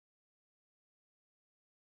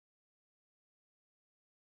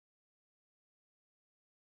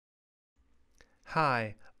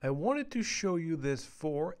Hi, I wanted to show you these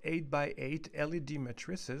four 8x8 LED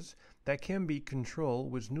matrices that can be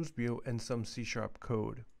controlled with Nusbio and some C#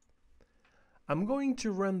 code. I'm going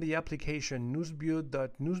to run the application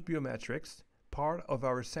nusbio.nusbiomatrix, part of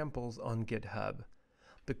our samples on GitHub.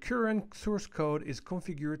 The current source code is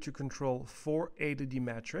configured to control 4 LED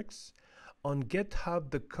matrices. On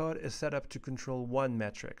GitHub, the code is set up to control 1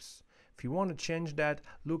 matrix. If you want to change that,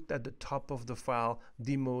 look at the top of the file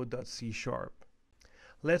demo.c#.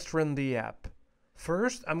 Let's run the app.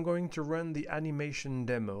 First, I'm going to run the animation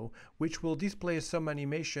demo, which will display some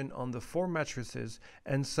animation on the 4 matrices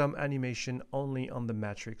and some animation only on the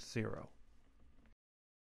matrix 0.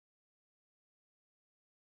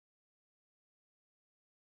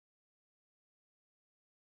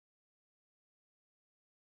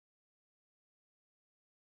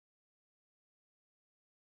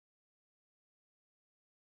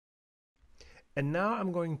 And now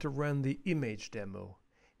I'm going to run the image demo.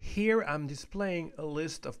 Here I'm displaying a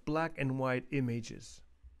list of black and white images.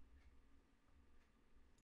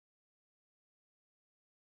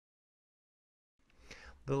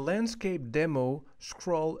 The landscape demo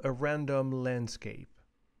scrolls a random landscape.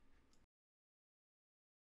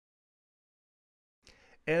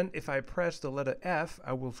 And if I press the letter F,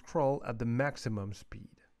 I will scroll at the maximum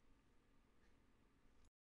speed.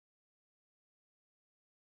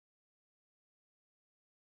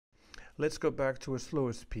 Let's go back to a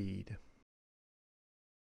slower speed.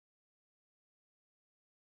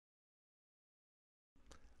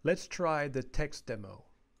 Let's try the text demo.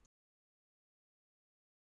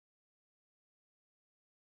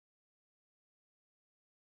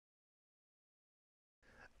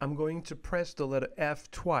 I'm going to press the letter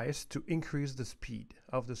F twice to increase the speed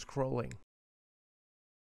of the scrolling.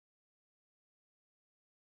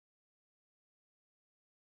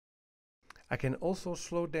 I can also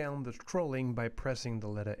slow down the scrolling by pressing the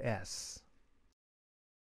letter S.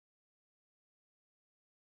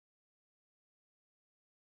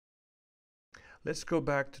 Let's go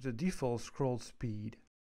back to the default scroll speed.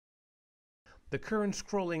 The current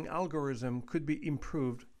scrolling algorithm could be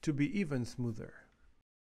improved to be even smoother.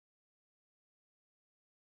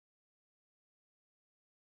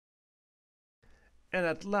 And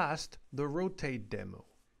at last, the rotate demo.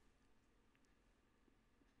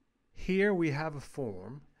 Here we have a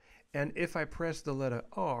form, and if I press the letter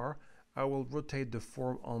R, I will rotate the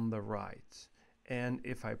form on the right. And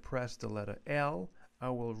if I press the letter L, I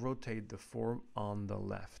will rotate the form on the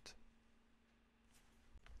left.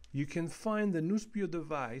 You can find the Nusbio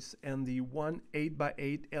device and the 1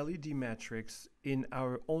 8x8 LED matrix in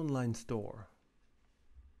our online store.